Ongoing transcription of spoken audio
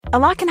A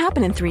lot can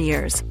happen in 3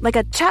 years, like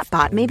a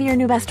chatbot may be your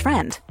new best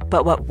friend.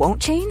 But what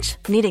won't change?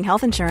 Needing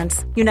health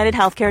insurance. United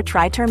Healthcare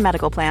Tri-Term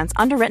Medical Plans,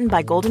 underwritten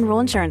by Golden Rule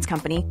Insurance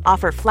Company,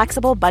 offer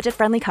flexible,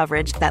 budget-friendly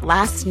coverage that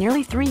lasts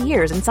nearly 3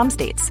 years in some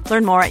states.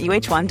 Learn more at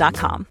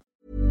uh1.com.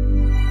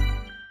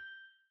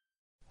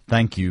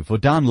 Thank you for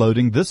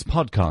downloading this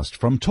podcast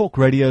from Talk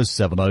Radio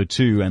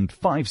 702 and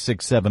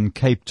 567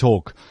 Cape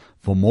Talk.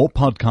 For more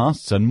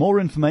podcasts and more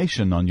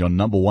information on your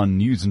number one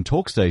news and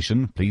talk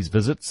station, please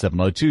visit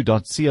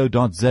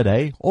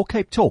 702.co.za or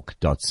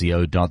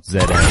capetalk.co.za.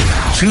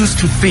 Choose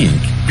to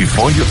think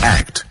before you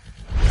act.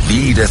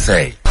 Lead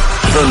SA.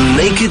 The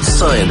Naked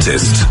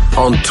Scientist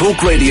on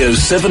Talk Radio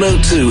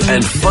 702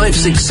 and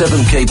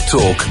 567 Cape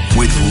Talk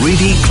with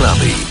Rudy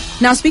Clubby.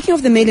 Now, speaking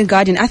of the Mail and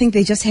Guardian, I think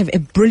they just have a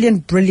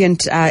brilliant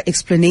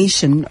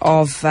explanation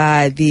of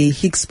the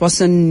Higgs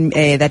boson.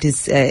 That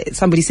is,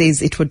 somebody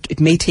says it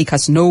may take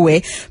us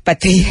nowhere,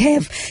 but they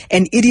have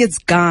an idiot's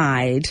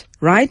guide,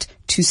 right,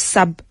 to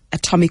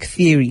subatomic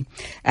theory.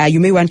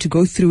 You may want to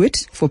go through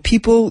it. For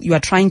people you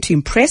are trying to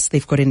impress,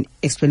 they've got an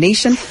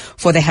explanation.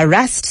 For the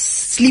harassed,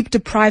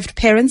 sleep-deprived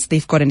parents,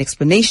 they've got an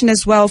explanation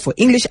as well. For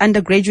English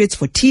undergraduates,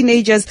 for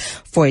teenagers,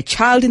 for a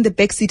child in the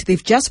backseat,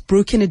 they've just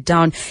broken it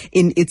down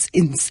in its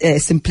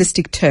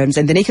simplistic terms.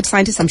 And the Naked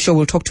Scientist, I'm sure,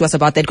 will talk to us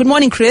about that. Good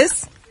morning,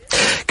 Chris.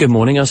 Good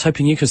morning. I was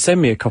hoping you could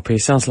send me a copy.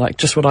 It sounds like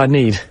just what I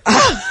need.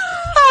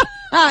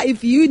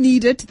 If you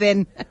need it,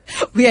 then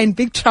we are in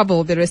big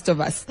trouble, the rest of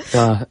us.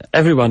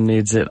 Everyone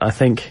needs it, I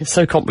think. It's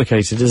so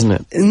complicated, isn't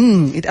it?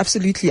 It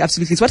absolutely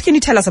is. What can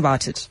you tell us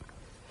about it?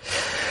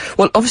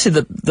 Well,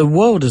 obviously the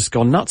world has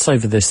gone nuts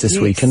over this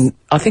week, and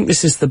I think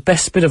this is the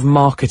best bit of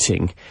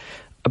marketing,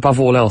 above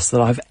all else,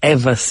 that I've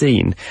ever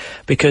seen,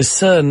 because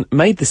CERN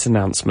made this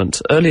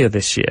announcement earlier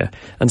this year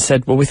and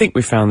said, well, we think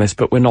we found this,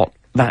 but we're not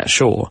that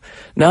sure.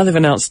 Now they've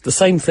announced the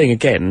same thing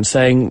again,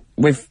 saying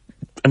we've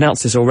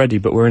announced this already,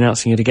 but we're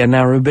announcing it again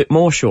now. We're a bit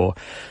more sure.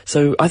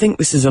 So I think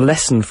this is a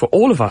lesson for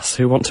all of us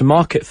who want to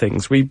market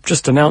things. We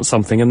just announce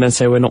something and then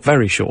say we're not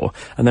very sure,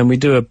 and then we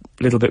do a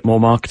little bit more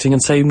marketing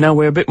and say now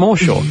we're a bit more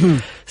sure.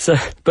 So,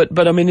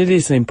 but I mean, it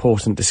is an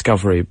important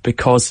discovery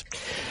because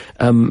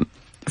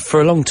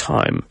for a long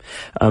time,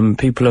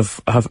 people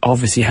have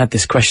obviously had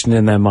this question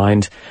in their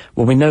mind.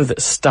 Well, we know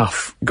that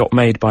stuff got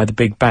made by the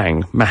Big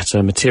Bang,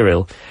 matter,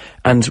 material,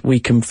 and we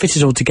can fit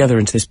it all together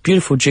into this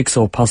beautiful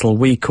jigsaw puzzle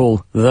we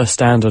call the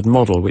Standard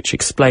Model, which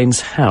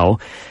explains how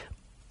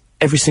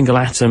every single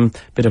atom,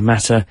 bit of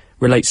matter,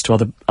 relates to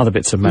other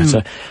bits of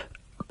matter.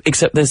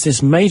 Except there's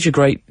this major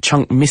great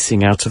chunk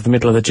missing out of the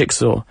middle of the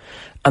jigsaw.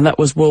 And that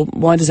was, well,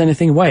 why does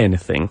anything weigh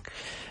anything?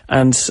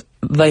 And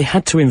they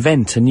had to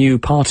invent a new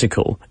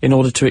particle in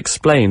order to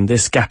explain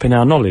this gap in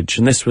our knowledge.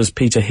 And this was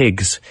Peter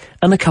Higgs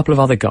and a couple of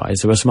other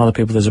guys. There were some other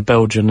people. There's a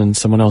Belgian and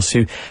someone else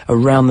who,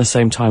 around the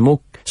same time,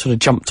 all sort of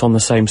jumped on the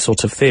same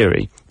sort of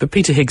theory. But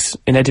Peter Higgs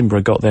in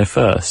Edinburgh got there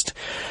first.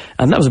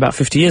 And that was about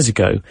 50 years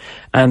ago.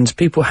 And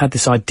people had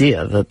this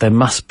idea that there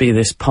must be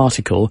this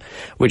particle,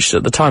 which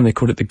at the time they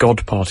called it the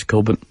God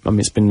particle, but I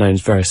mean, it's been known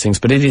as various things,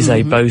 but it is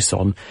a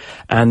boson,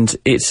 and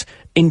it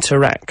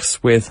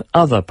interacts with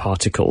other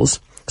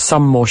particles,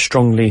 some more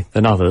strongly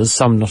than others,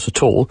 some not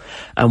at all.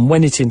 And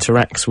when it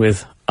interacts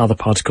with other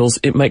particles,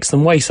 it makes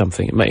them weigh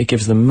something. It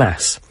gives them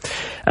mass.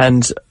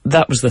 And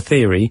that was the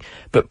theory,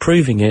 but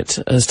proving it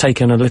has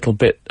taken a little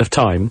bit of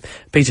time.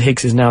 Peter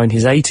Higgs is now in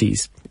his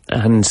 80s.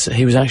 And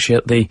he was actually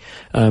at the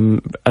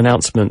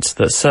announcement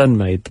that CERN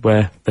made,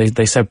 where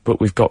they said, but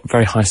we've got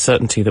very high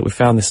certainty that we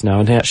found this now.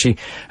 And he actually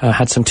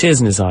had some tears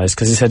in his eyes,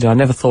 because he said, I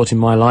never thought in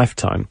my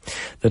lifetime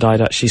that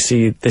I'd actually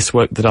see this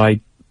work that I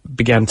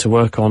began to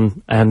work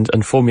on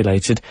and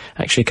formulated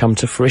actually come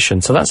to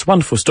fruition. So that's a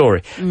wonderful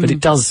story. But it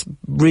does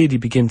really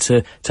begin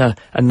to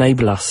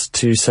enable us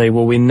to say,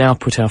 well, we now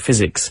put our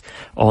physics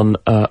on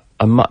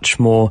a much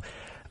more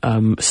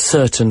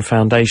certain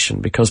foundation,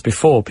 because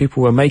before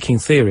people were making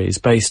theories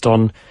based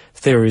on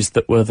theories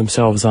that were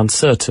themselves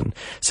uncertain.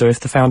 So if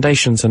the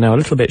foundations are now a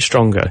little bit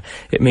stronger,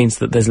 it means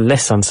that there's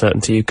less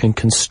uncertainty. You can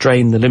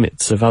constrain the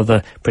limits of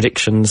other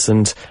predictions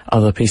and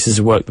other pieces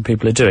of work that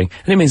people are doing.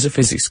 And it means that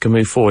physics can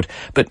move forward.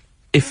 But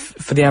if,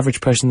 for the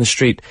average person in the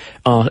street,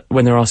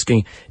 when they're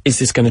asking, is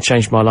this going to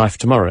change my life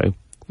tomorrow?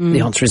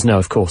 The answer is no,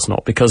 of course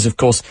not, because, of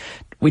course,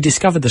 we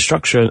discovered the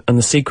structure and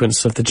the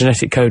sequence of the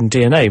genetic code and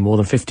DNA more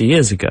than 50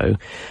 years ago.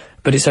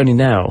 But it's only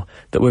now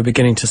that we're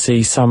beginning to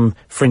see some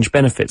fringe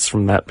benefits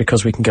from that,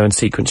 because we can go and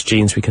sequence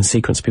genes, we can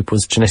sequence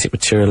people's genetic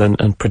material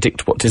and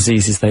predict what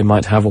diseases they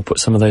might have, or put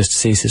some of those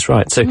diseases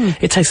right. So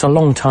it takes a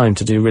long time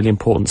to do really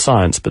important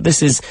science, but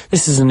this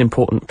is an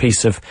important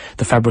piece of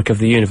the fabric of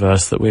the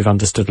universe that we've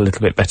understood a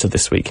little bit better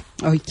this week.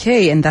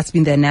 Okay, and that's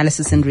been the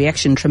analysis and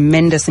reaction.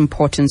 Tremendous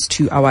importance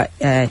to our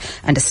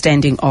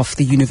understanding of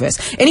the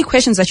universe. Any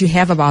questions that you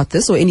have about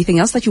this, or anything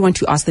else that you want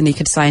to ask the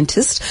Naked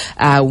Scientist,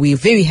 we're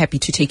very happy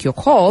to take your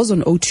calls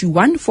on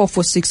 021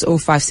 446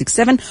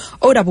 0567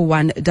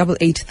 011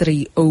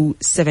 883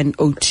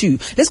 0702.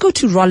 Let's go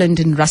to Roland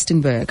in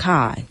Rustenburg.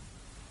 Hi.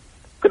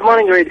 Good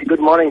morning, Grady. Good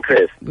morning,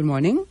 Chris. Good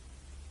morning.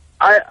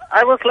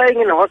 I was laying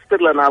in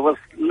hospital and I was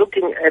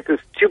looking at a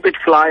stupid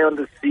fly on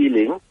the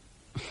ceiling,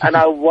 and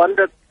I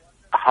wondered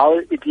how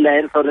it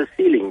lands on the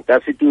ceiling.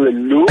 Does it do a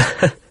loop?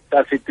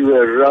 Does it do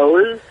a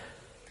roll?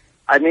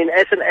 I mean,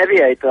 as an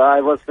aviator,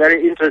 I was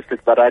very interested,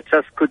 but I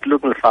just couldn't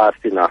look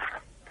fast enough.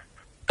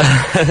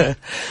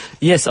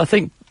 Yes, I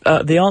think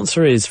the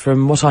answer is,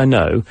 from what I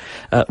know,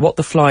 what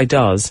the fly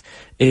does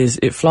is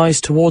it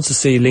flies towards the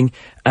ceiling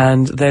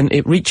and then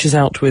it reaches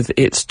out with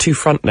its two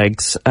front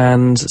legs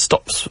and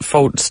stops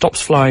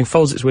flying,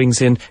 folds its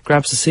wings in,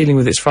 grabs the ceiling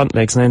with its front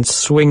legs and then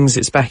swings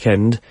its back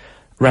end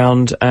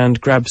round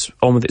and grabs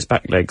on with its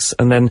back legs.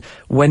 And then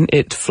when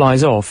it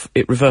flies off,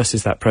 it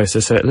reverses that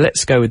process. So it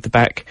lets go with the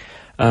back,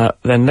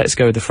 then lets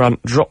go with the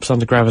front, drops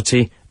under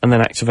gravity, and then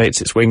activates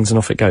its wings and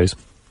off it goes.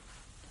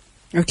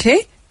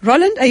 Okay.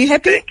 Roland, are you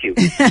happy? Thank you.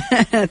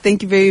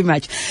 Thank you very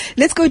much.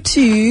 Let's go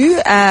to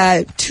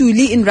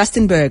Thuli in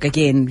Rustenburg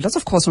again. Lots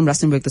of calls from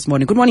Rustenburg this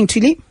morning. Good morning,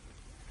 Thuli.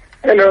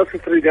 Hello,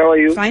 Sister Rita, how are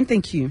you? Fine,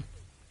 thank you.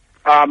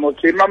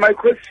 Okay. My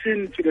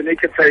question to the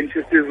naked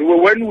scientist is,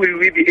 when will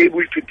we be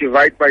able to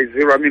divide by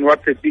zero? I mean,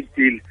 what's a big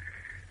deal?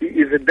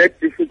 Is it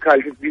that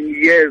difficult? It's been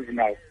years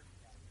now.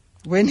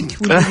 When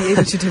will we be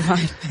able to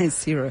divide by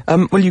zero?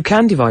 Well, you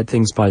can divide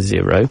things by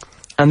zero,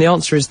 and the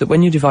answer is that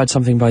when you divide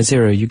something by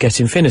zero, you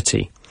get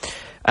infinity.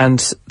 And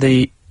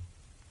the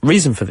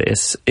reason for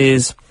this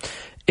is,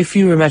 if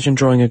you imagine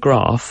drawing a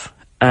graph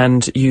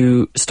and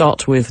you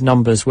start with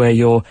numbers where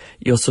you're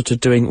sort of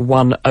doing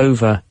 1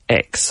 over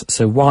x,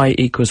 so y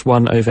equals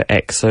 1 over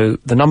x, so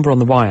the number on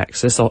the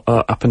y-axis,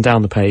 up and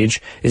down the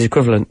page, is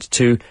equivalent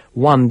to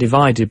 1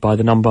 divided by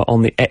the number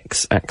on the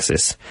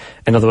x-axis.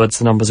 In other words,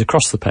 the numbers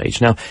across the page.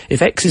 Now,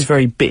 if x is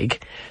very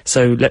big,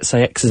 so let's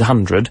say x is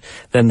 100,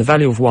 then the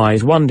value of y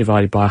is 1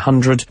 divided by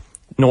 100,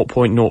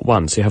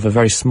 0.01, so you have a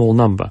very small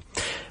number.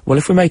 Well,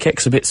 if we make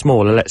x a bit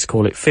smaller, let's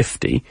call it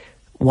 50,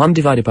 1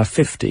 divided by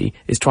 50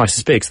 is twice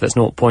as big, so that's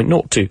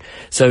 0.02.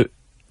 So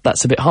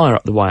that's a bit higher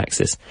up the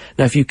y-axis.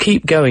 Now, if you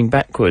keep going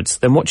backwards,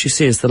 then what you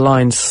see is the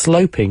line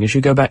sloping as you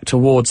go back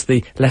towards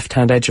the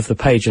left-hand edge of the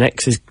page, and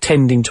x is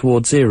tending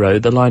towards zero,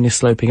 the line is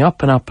sloping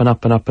up and up and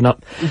up and up and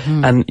up.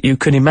 Mm-hmm. And you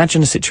can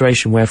imagine a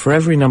situation where for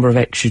every number of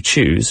x you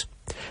choose,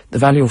 the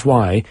value of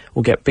y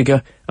will get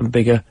bigger and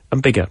bigger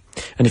and bigger.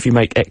 And if you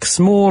make x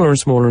smaller and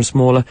smaller and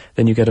smaller,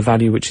 then you get a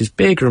value which is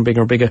bigger and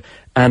bigger and bigger.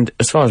 And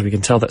as far as we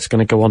can tell, that's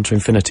going to go on to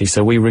infinity.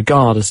 So we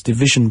regard as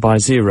division by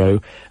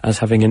zero as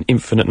having an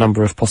infinite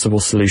number of possible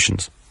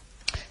solutions.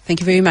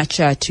 Thank you very much,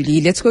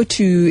 Thuli. Let's go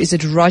to, is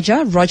it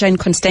Roger? Roger in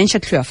Constantia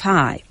Kloof.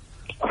 Hi.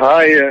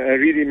 Hi,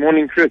 really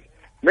morning, Chris.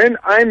 Man,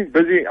 I'm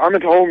busy. I'm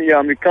at home here.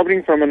 I'm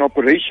recovering from an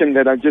operation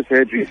that I just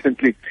had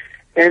recently.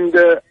 And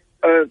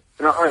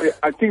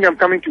I think I'm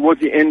coming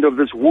towards the end of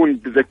this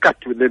wound, the cut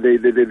that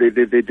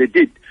they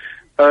did.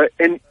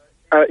 And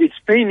it's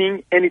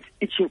paining and it's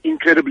itching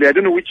incredibly. I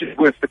don't know which is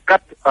worse, the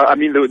cut,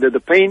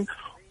 the pain,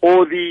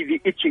 or the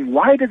itching.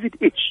 Why does it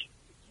itch?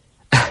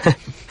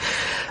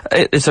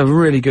 It's a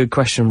really good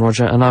question,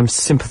 Roger, and I'm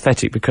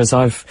sympathetic because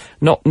I've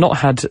not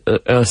had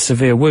a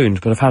severe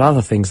wound, but I've had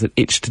other things that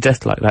itch to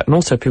death like that. And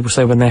also people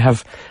say when they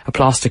have a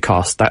plaster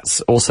cast, that's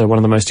also one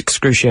of the most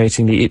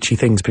excruciatingly itchy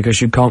things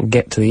because you can't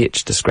get to the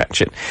itch to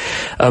scratch it.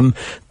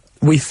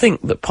 We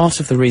think that part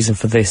of the reason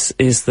for this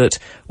is that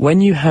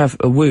when you have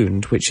a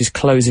wound which is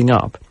closing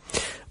up,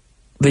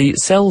 the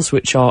cells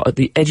which are at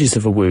the edges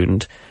of a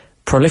wound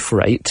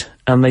proliferate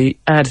and they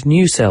add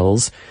new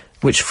cells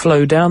which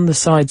flow down the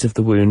sides of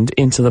the wound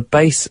into the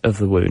base of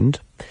the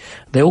wound.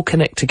 They all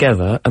connect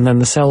together, and then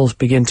the cells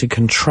begin to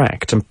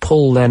contract and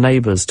pull their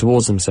neighbours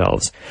towards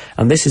themselves.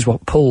 And this is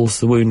what pulls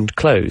the wound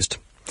closed.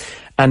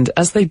 And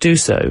as they do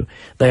so,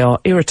 they are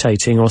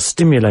irritating or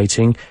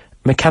stimulating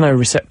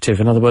mechanoreceptive,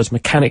 in other words,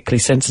 mechanically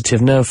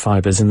sensitive nerve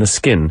fibres in the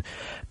skin,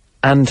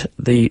 and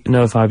the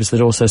nerve fibres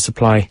that also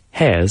supply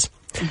hairs.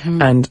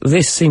 Mm-hmm. And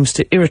this seems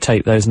to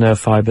irritate those nerve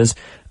fibres,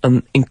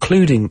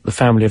 including the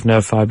family of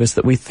nerve fibres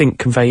that we think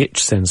convey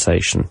itch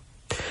sensation.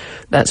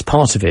 That's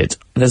part of it.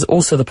 There's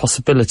also the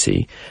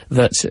possibility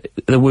that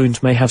the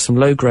wound may have some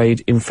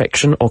low-grade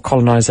infection or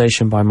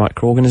colonisation by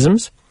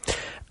microorganisms.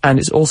 And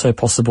it's also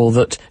possible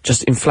that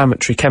just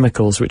inflammatory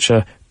chemicals which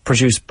are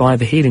produced by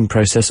the healing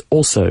process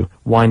also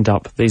wind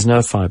up these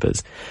nerve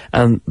fibres.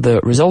 And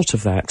the result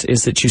of that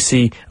is that you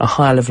see a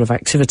higher level of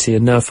activity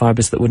in nerve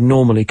fibres that would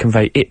normally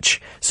convey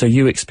itch. So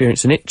you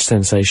experience an itch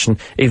sensation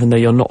even though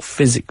you're not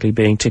physically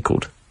being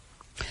tickled.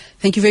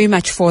 Thank you very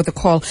much for the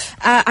call.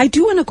 I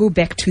do want to go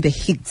back to the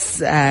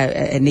Higgs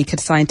naked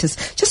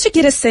scientist, just to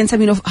get a sense,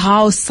 of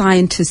how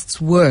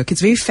scientists work.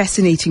 It's very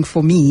fascinating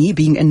for me,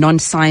 being a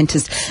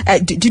non-scientist.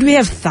 Did we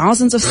have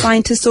thousands of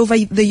scientists over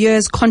the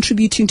years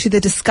contributing to the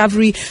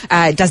discovery?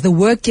 Does the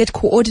work get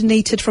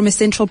coordinated from a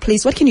central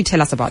place? What can you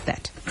tell us about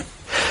that?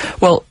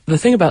 Well, the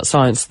thing about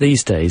science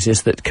these days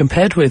is that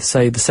compared with,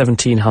 say, the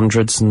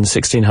 1700s and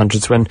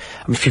 1600s, when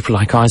people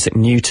like Isaac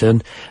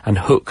Newton and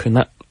Hooke and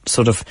that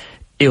sort of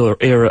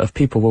era of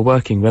people were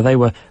working, where they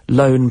were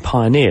lone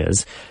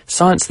pioneers.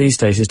 Science these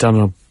days is done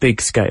on a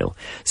big scale.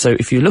 So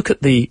if you look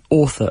at the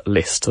author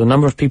list, the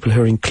number of people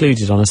who are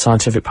included on a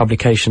scientific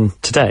publication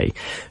today,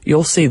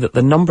 you'll see that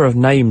the number of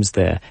names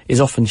there is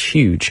often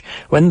huge.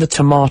 When the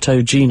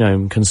Tomato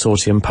Genome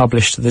Consortium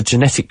published the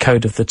genetic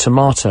code of the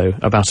tomato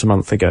about a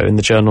month ago in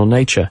the journal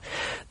Nature,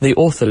 the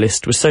author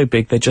list was so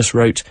big they just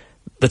wrote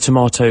the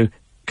Tomato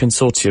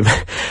Consortium,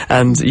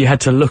 and you had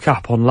to look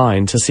up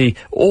online to see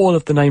all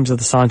of the names of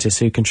the scientists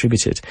who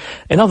contributed.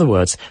 In other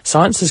words,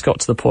 science has got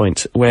to the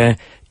point where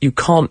you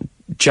can't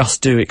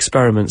just do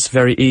experiments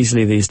very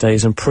easily these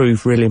days and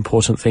prove really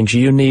important things.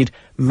 You need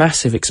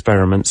massive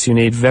experiments, you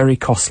need very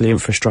costly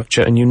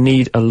infrastructure, and you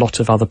need a lot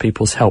of other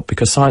people's help,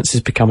 because science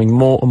is becoming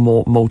more and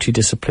more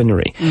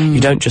multidisciplinary.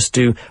 You don't just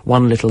do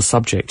one little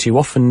subject. You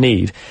often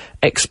need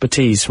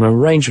expertise from a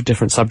range of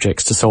different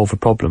subjects to solve a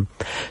problem.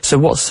 So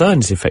what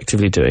CERN is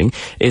effectively doing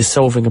is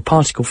solving a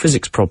particle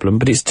physics problem,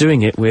 but it's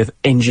doing it with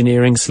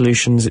engineering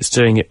solutions, it's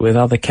doing it with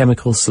other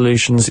chemical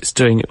solutions, it's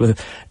doing it with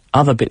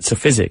other bits of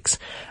physics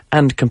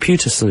and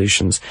computer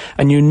solutions.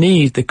 And you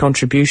need the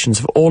contributions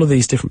of all of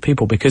these different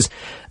people, because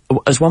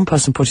as one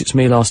person put it to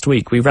me last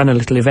week, we ran a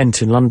little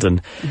event in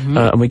London,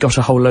 and we got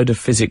a whole load of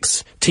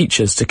physics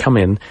teachers to come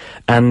in,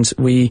 and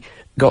we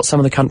got some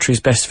of the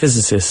country's best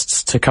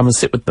physicists to come and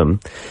sit with them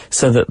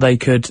so that they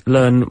could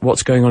learn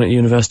what's going on at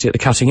university at the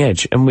cutting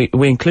edge. And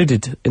we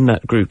included in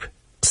that group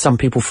some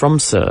people from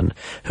CERN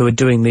who are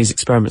doing these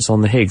experiments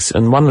on the Higgs.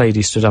 And one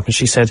lady stood up and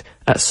she said,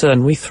 at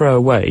CERN we throw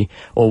away,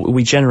 or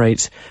we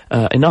generate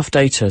enough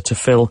data to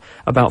fill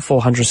about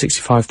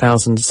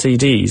 465,000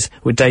 CDs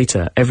with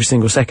data every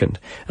single second.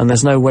 And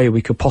there's no way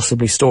we could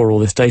possibly store all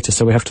this data,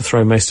 so we have to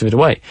throw most of it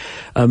away.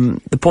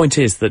 The point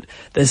is that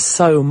there's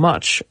so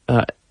much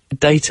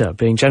data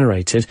being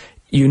generated,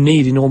 you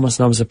need enormous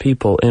numbers of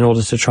people in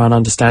order to try and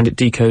understand it,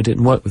 decode it,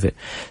 and work with it.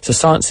 So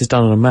science is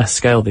done on a mass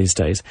scale these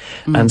days.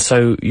 And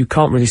so you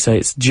can't really say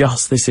it's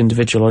just this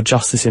individual or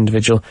just this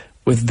individual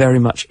with very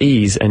much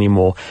ease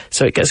anymore.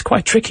 So it gets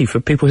quite tricky for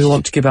people who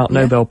want to give out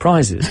Nobel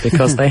Prizes,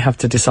 because they have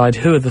to decide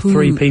who are the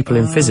three people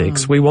in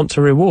physics we want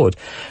to reward.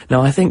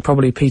 Now, I think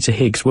probably Peter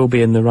Higgs will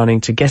be in the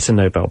running to get a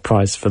Nobel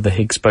Prize for the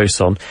Higgs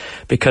boson,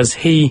 because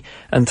he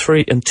and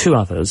two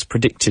others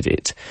predicted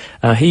it.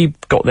 He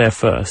got there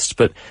first,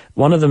 but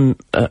one of them,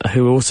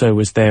 who also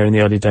was there in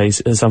the early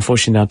days, has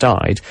unfortunately now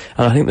died,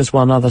 and I think there's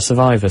one other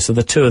survivor, so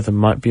the two of them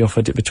might be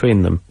offered it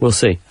between them. We'll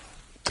see.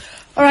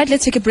 All right,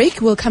 let's take a break.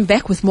 We'll come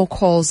back with more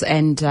calls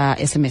and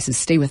SMSs.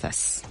 Stay with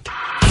us.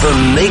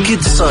 The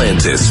Naked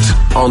Scientist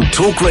on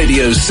Talk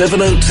Radio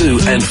 702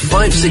 and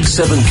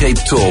 567 Cape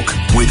Talk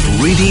with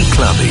Reedy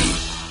Clubby.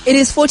 It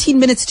is 14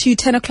 minutes to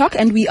 10 o'clock,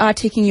 and we are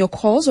taking your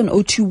calls on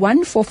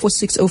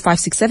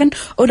 021-446-0567,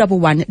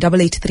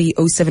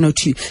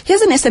 011-883-0702.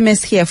 Here's an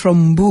SMS here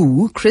from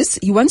Mbu. Chris,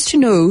 he wants to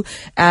know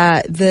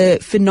the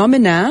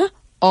phenomena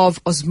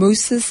of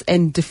osmosis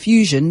and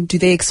diffusion. Do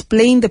they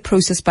explain the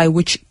process by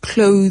which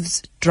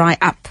clothes dry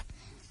up?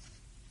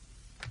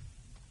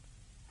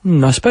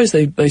 I suppose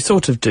they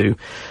sort of do.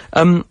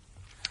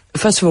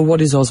 First of all,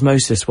 what is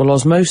osmosis? Well,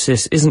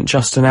 osmosis isn't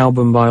just an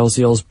album by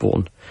Ozzy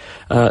Osbourne.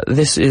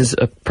 This is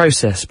a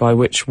process by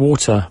which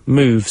water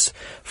moves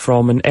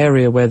from an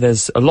area where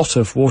there's a lot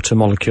of water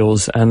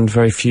molecules and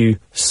very few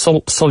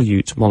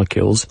solute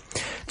molecules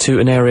to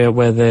an area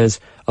where there's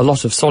a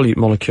lot of solute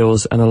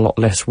molecules and a lot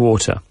less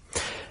water.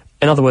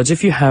 In other words,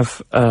 if you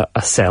have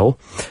a cell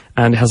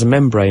and it has a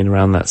membrane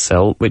around that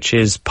cell which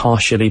is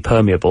partially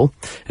permeable,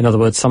 in other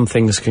words, some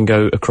things can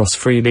go across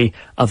freely,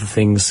 other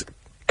things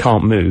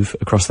can't move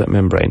across that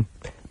membrane.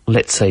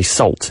 Let's say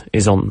salt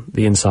is on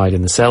the inside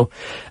in the cell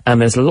and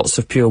there's lots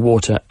of pure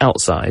water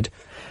outside,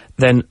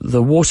 then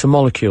the water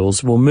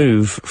molecules will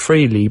move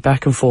freely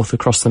back and forth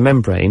across the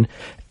membrane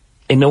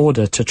in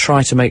order to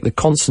try to make the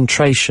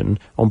concentration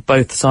on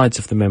both sides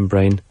of the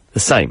membrane the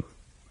same.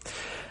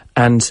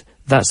 And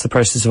that's the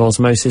process of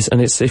osmosis,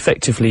 and it's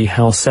effectively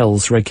how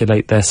cells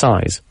regulate their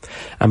size.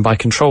 And by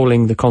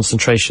controlling the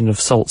concentration of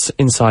salts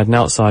inside and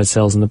outside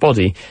cells in the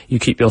body, you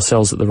keep your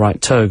cells at the right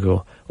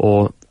turgor,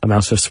 or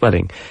amount of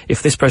swelling.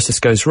 If this process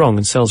goes wrong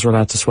and cells are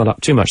allowed to swell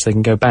up too much, they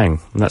can go bang,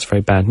 and that's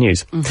very bad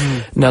news.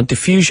 Now,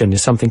 diffusion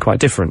is something quite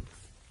different.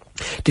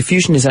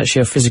 Diffusion is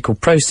actually a physical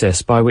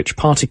process by which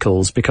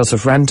particles, because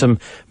of random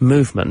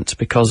movement,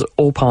 because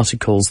all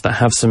particles that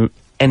have some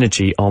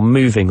energy are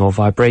moving or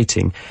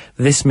vibrating,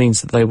 this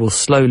means that they will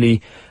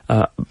slowly,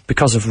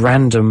 because of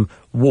random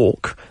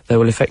walk, they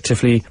will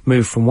effectively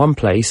move from one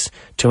place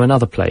to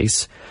another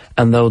place,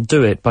 and they'll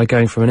do it by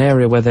going from an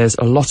area where there's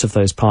a lot of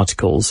those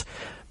particles,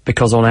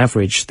 because on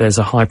average there's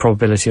a high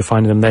probability of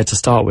finding them there to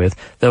start with.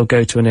 They'll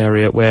go to an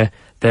area where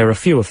there are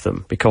few of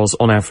them, because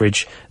on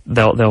average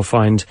they'll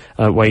find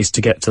ways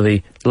to get to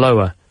the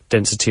lower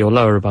density or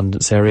lower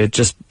abundance area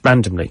just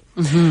randomly.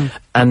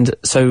 And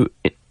so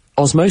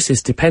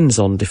osmosis depends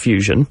on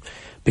diffusion,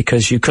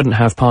 because you couldn't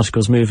have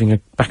particles moving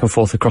back and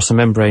forth across a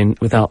membrane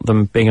without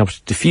them being able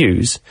to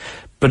diffuse.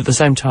 but at the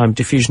same time,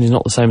 diffusion is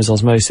not the same as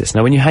osmosis.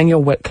 Now, when you hang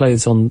your wet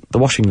clothes on the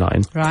washing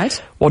line, right,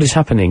 what is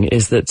happening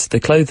is that the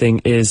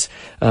clothing is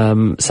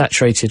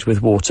saturated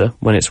with water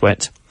when it's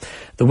wet.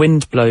 The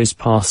wind blows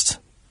past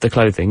the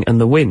clothing,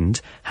 and the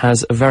wind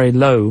has a very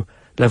low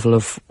level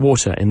of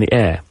water in the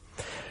air.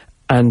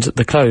 And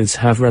the clothes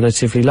have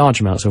relatively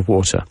large amounts of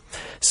water.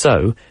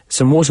 So,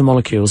 some water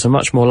molecules are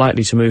much more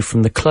likely to move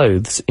from the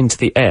clothes into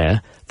the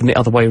air than the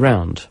other way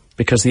round,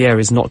 because the air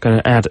is not going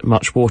to add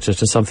much water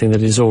to something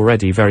that is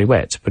already very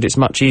wet. But it's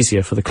much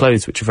easier for the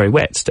clothes, which are very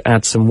wet, to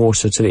add some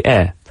water to the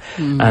air.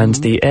 And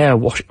the air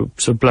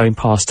sort of blowing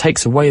past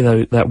takes away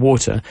that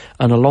water,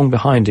 and along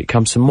behind it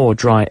comes some more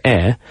dry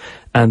air,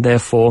 and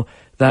therefore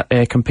that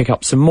air can pick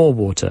up some more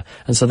water.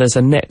 And so there's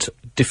a net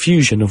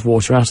diffusion of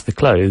water out of the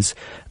clothes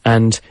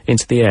and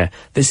into the air.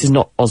 This is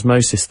not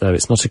osmosis, though.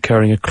 It's not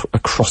occurring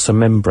across a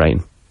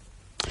membrane.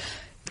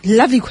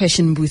 Lovely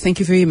question, Mbu. Thank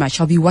you very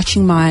much. I'll be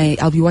watching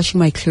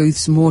my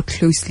clothes more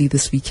closely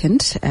this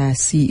weekend,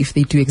 see if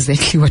they do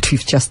exactly what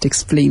we've just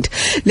explained.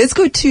 Let's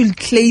go to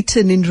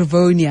Clayton in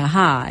Rivonia.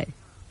 Hi.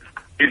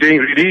 You doing,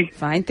 Rudy?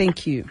 Fine,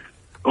 thank you.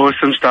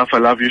 Awesome stuff. I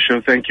love your show.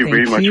 Thank you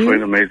very much for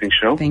an amazing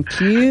show. Thank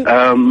you.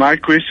 My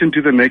question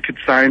to the naked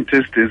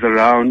scientist is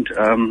around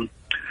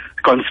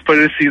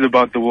conspiracies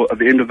about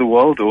the end of the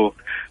world, or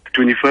the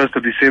 21st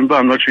of December.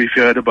 I'm not sure if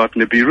you heard about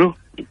Nibiru.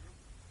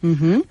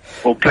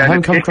 Or Planet I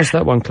haven't come X. across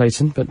that one,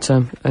 Clayton, but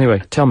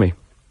anyway, tell me.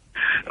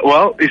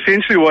 Well,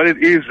 essentially what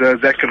it is,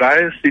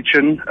 Zacharias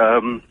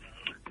Sitchin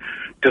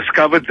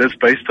discovered this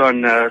based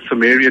on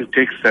Sumerian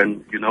texts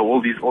and,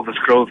 all the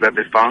scrolls that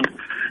they found.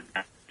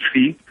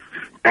 See?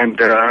 And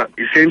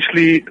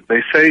essentially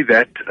they say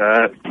that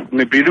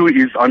Nibiru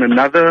is on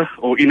another,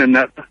 or in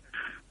another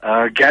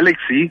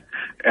galaxy,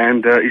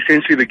 and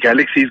essentially the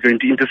galaxy is going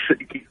to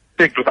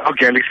intersect with our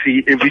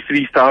galaxy every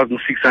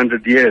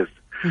 3,600 years.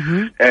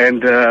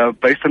 And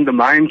based on the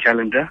Mayan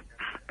calendar,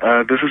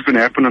 this is going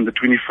to happen on the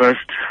 21st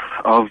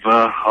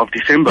of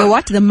December. The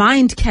what? The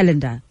Mind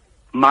calendar?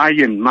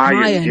 Mayan.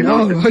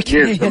 Okay.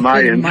 Yes, the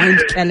Mayan.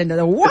 Mind calendar.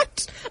 The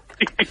what?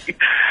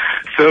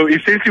 So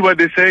essentially what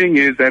they're saying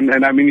is,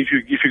 and I mean, if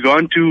you go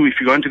onto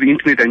the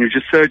internet and you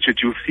just search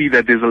it, you'll see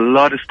that there's a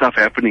lot of stuff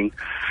happening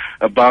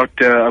about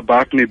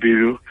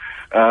Nibiru.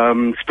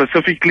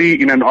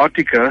 Specifically in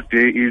Antarctica,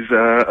 there is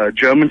a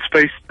German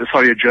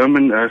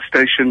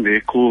station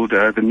there called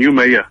the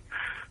Neumayer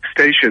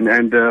station,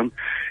 and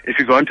if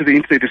you go onto the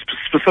internet,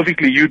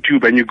 specifically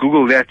YouTube, and you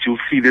Google that, you'll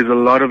see there's a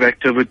lot of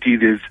activity.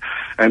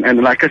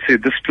 And like I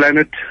said, this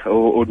planet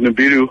or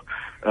Nibiru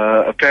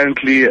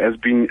apparently has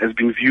been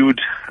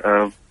viewed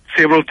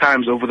several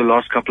times over the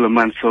last couple of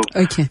months.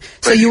 Okay.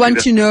 So you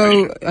want to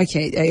know,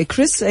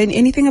 Chris,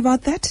 anything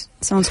about that?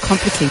 Sounds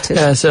complicated.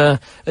 Yeah,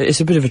 it's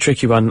a bit of a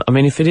tricky one. I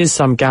mean, if it is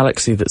some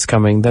galaxy that's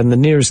coming, then the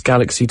nearest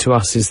galaxy to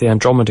us is the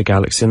Andromeda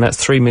Galaxy, and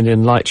that's 3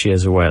 million light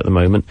years away at the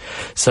moment.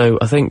 So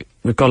I think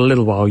we've got a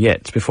little while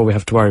yet before we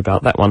have to worry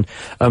about that one.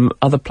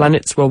 Other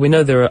planets, well, we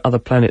know there are other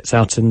planets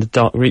out in the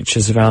dark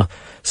reaches of our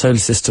solar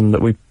system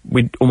that we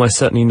almost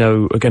certainly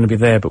know are going to be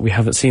there, but we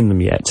haven't seen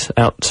them yet,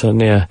 out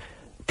near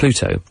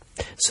Pluto.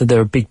 So there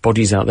are big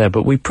bodies out there,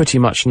 but we pretty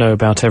much know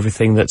about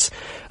everything that's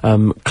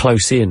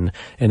close in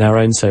our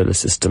own solar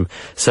system.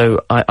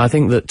 So I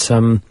think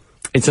that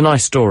it's a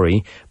nice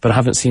story, but I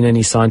haven't seen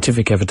any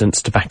scientific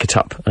evidence to back it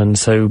up. And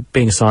so,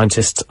 being a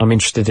scientist, I'm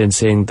interested in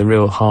seeing the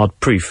real hard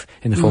proof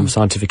in the form of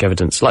scientific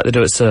evidence, like they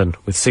do at CERN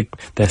with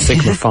their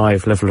Sigma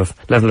 5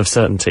 level of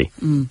certainty.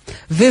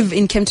 Viv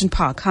in Kempton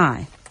Park,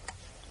 hi.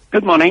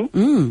 Good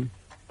morning.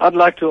 I'd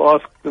like to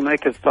ask the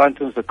naked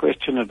scientist a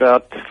question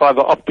about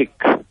fiber optic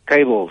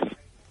cables.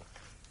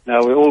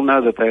 Now, we all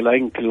know that they're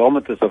laying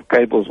kilometers of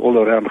cables all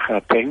around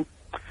Gauteng,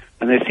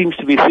 and there seems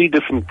to be 3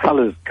 different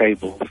colors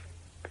cables.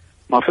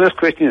 My first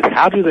question is,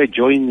 how do they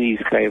join these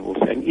cables?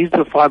 And is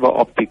the fiber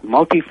optic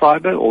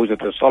multi-fiber, or is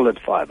it a solid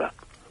fiber?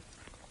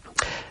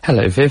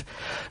 Hello, Viv.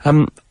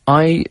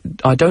 I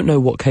don't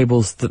know what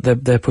cables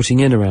that they're putting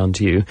in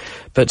around you,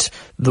 but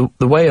the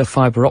way a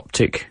fibre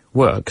optic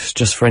works,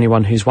 just for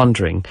anyone who's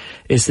wondering,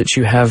 is that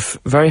you have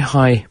very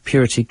high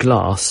purity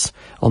glass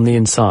on the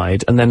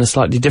inside and then a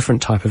slightly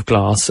different type of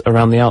glass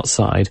around the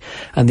outside,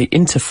 and the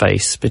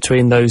interface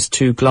between those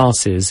two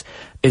glasses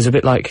is a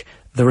bit like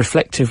the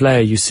reflective layer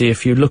you see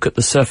if you look at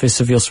the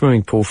surface of your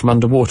swimming pool from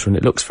underwater, and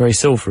it looks very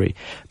silvery,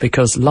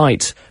 because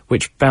light,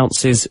 which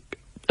bounces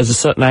at a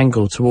certain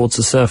angle towards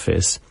the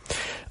surface,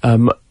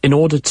 in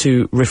order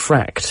to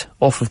refract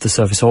off of the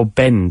surface or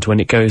bend when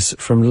it goes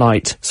from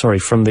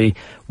the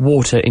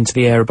water into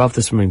the air above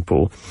the swimming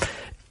pool,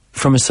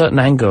 from a certain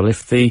angle,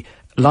 if the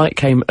light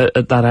came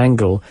at that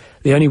angle,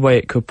 the only way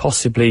it could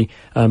possibly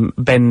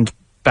bend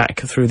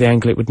back through the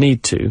angle it would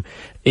need to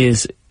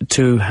is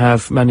to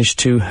have managed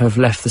to have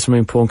left the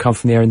swimming pool and come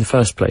from the air in the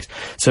first place.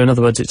 So in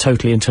other words, it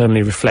totally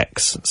internally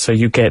reflects. So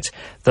you get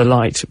the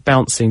light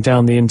bouncing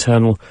down the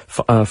internal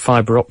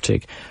fibre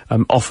optic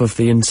off of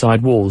the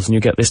inside walls, and you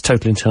get this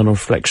total internal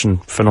reflection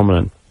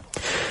phenomenon.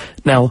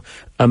 Now,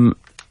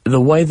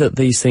 the way that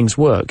these things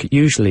work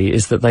usually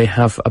is that they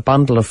have a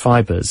bundle of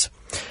fibres,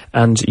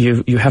 and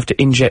you have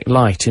to inject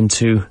light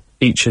into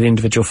each of the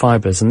individual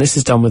fibres, and this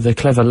is done with a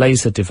clever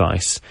laser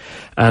device.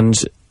 And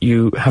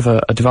you have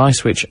a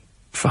device which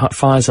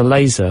fires a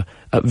laser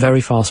at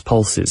very fast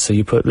pulses. So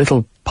you put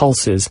little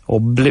pulses or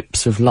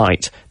blips of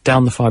light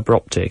down the fibre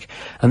optic,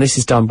 and this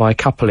is done by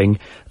coupling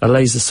a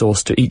laser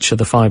source to each of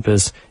the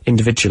fibres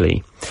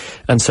individually.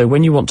 And so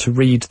when you want to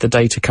read the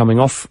data coming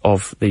off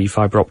of the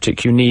fibre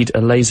optic, you need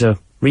a laser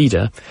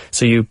reader.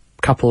 So you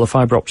couple the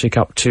fibre optic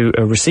up to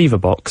a receiver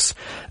box,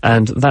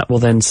 and that will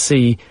then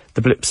see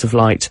the blips of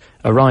light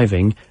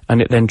arriving,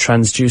 and it then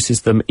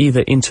transduces them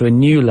either into a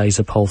new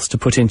laser pulse to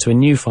put into a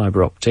new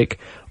fibre optic,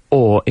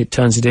 or it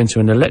turns it into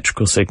an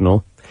electrical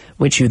signal,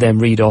 which you then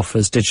read off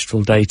as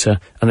digital data,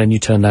 and then you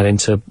turn that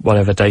into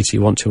whatever data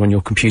you want to on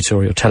your computer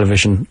or your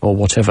television or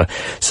whatever.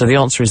 So the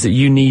answer is that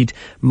you need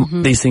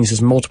these things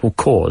as multiple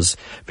cores,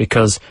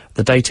 because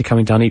the data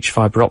coming down each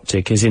fibre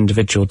optic is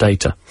individual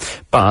data.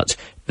 But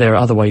there are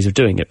other ways of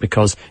doing it,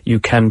 because you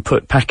can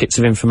put packets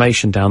of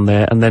information down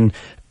there and then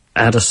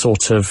add a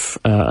sort of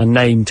a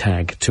name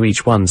tag to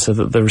each one, so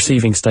that the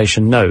receiving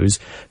station knows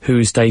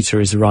whose data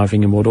is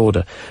arriving in what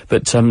order.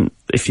 But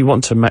if you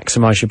want to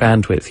maximise your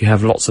bandwidth, you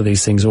have lots of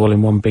these things all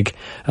in one big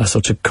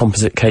sort of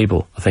composite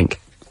cable, I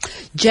think.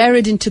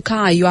 Jared in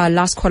Tukai, you are our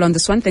last call on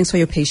this one. Thanks for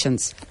your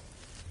patience.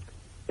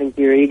 Thank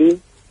you, Edie.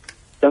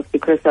 Dr.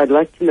 Chris, I'd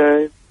like to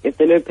know if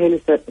there are no pain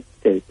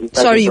receptors.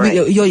 Sorry,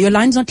 your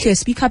line's not clear.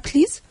 Speak up,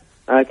 please.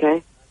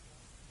 Okay.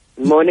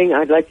 Morning,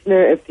 I'd like to know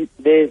if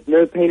there's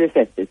no pain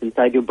receptors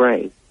inside your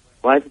brain.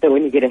 Why is it that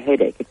when you get a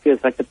headache, it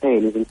feels like the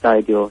pain is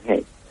inside your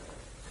head?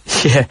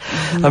 Yeah,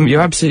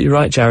 you're absolutely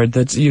right, Jared,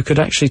 that you could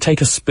actually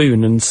take a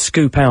spoon and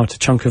scoop out a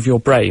chunk of your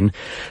brain,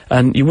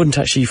 and you wouldn't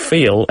actually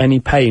feel any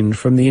pain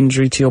from the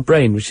injury to your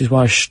brain, which is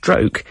why a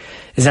stroke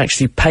is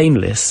actually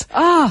painless.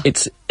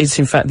 It's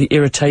in fact the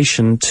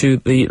irritation to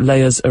the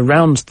layers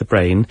around the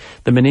brain,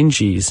 the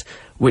meninges,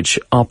 which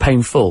are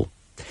painful.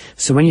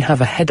 So when you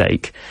have a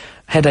headache,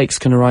 headaches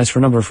can arise for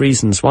a number of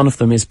reasons. One of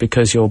them is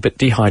because you're a bit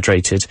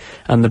dehydrated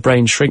and the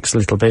brain shrinks a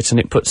little bit and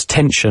it puts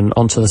tension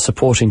onto the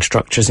supporting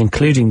structures,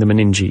 including the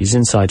meninges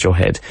inside your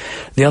head.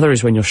 The other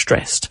is when you're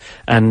stressed,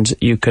 and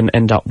you can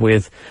end up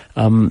with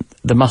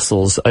the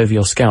muscles over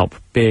your scalp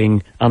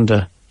being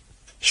under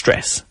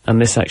stress,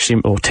 and this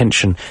actually, or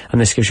tension,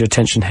 and this gives you a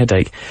tension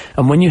headache.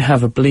 And when you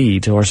have a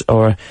bleed or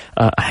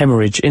a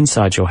hemorrhage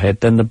inside your head,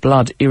 then the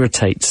blood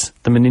irritates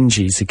the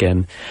meninges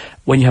again.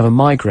 When you have a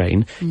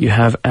migraine, you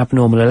have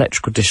abnormal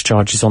electrical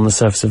discharges on the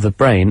surface of the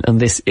brain, and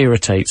this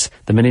irritates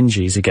the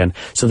meninges again.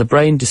 So the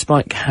brain,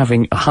 despite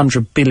having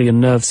 100 billion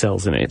nerve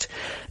cells in it,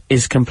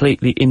 is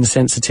completely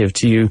insensitive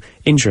to you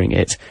injuring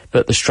it,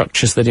 but the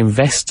structures that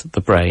invest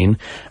the brain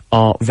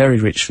are very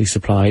richly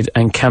supplied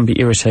and can be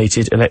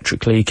irritated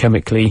electrically,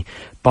 chemically,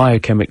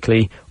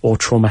 biochemically, or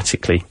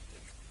traumatically.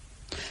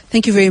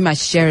 Thank you very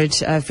much, Jared.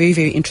 Very,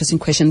 very interesting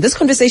question. This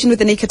conversation with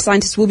the Naked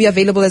Scientist will be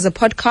available as a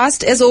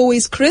podcast. As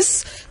always,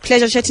 Chris,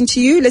 pleasure chatting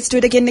to you. Let's do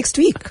it again next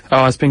week.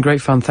 Oh, it's been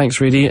great fun. Thanks,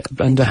 Rudy.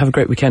 And have a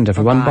great weekend,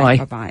 everyone. Bye.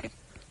 Bye-bye.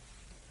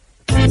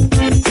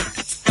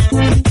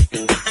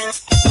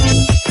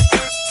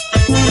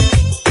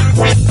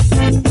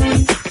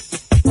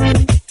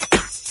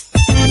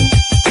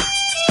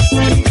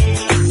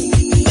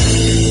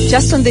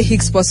 Just on the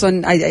Higgs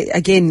boson,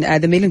 again,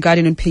 the Mail and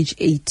Guardian on page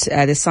 8,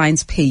 the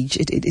science page,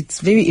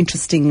 it's a very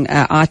interesting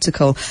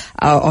article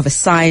of a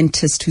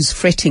scientist who's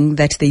fretting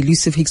that the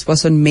elusive Higgs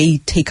boson may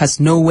take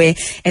us nowhere,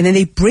 and then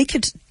they break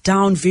it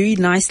down very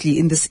nicely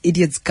in this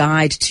Idiot's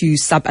Guide to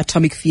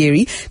Subatomic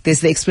Theory.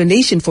 There's the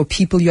explanation for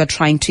people you are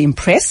trying to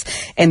impress,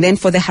 and then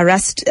for the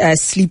harassed,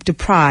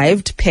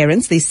 sleep-deprived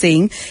parents, they're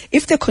saying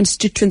if the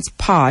constituent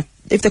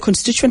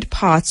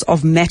parts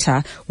of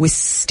matter were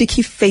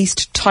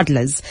sticky-faced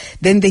toddlers,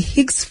 then the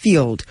Higgs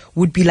field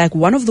would be like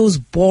one of those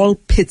ball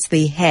pits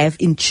they have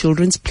in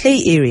children's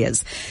play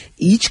areas.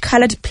 Each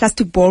colored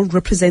plastic ball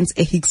represents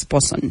a Higgs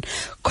boson.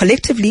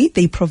 Collectively,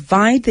 they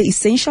provide the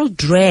essential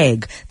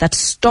drag that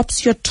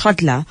stops your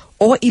toddler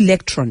or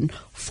electron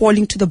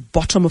falling to the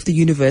bottom of the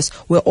universe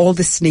where all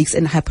the snakes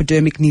and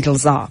hypodermic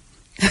needles are.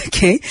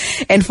 Okay.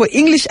 And for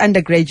English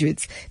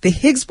undergraduates, the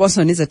Higgs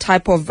boson is a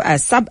type of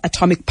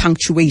subatomic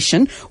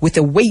punctuation with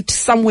a weight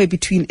somewhere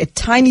between a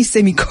tiny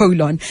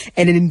semicolon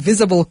and an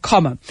invisible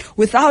comma.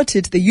 Without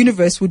it, the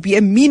universe would be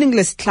a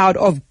meaningless cloud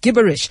of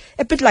gibberish,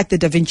 a bit like the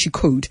Da Vinci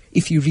Code,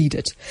 if you read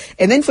it.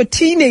 And then for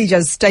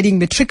teenagers studying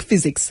metric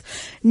physics,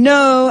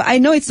 no, I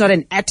know it's not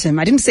an atom.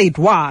 I didn't say it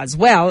was.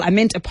 Well, I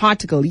meant a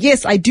particle.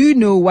 Yes, I do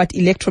know what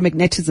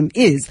electromagnetism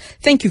is.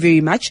 Thank you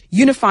very much.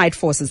 Unified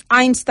forces.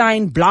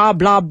 Einstein, blah,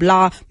 blah,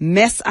 blah.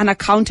 Mess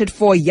unaccounted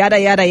for, yada,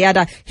 yada,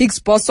 yada. Higgs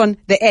boson,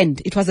 the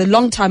end. It was a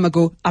long time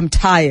ago. I'm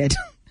tired.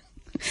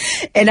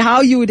 And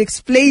how you would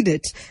explain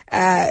it,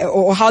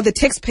 or how the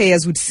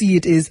taxpayers would see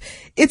it, is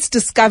its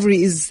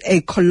discovery is a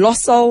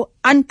colossal,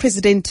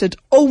 unprecedented,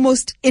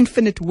 almost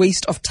infinite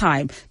waste of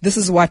time. This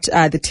is what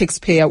the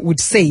taxpayer would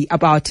say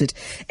about it.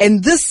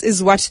 And this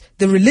is what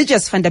the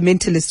religious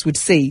fundamentalists would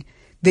say.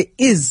 There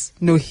is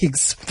no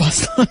Higgs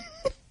boson.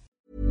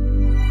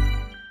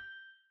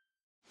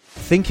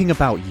 thinking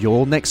about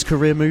your next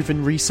career move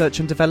in research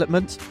and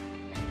development?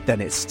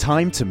 Then it's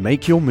time to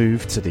make your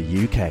move to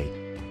the UK.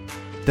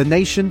 The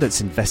nation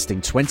that's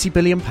investing £20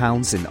 billion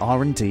in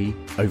R&D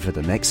over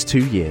the next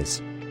 2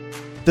 years.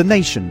 The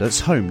nation that's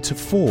home to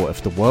 4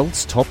 of the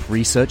world's top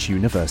research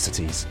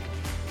universities.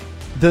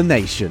 The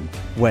nation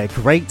where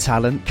great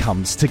talent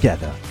comes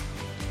together.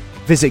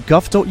 Visit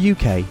gov.uk/great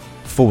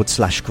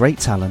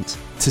talent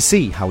to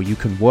see how you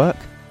can work,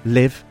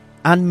 live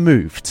and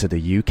move to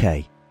the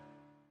UK.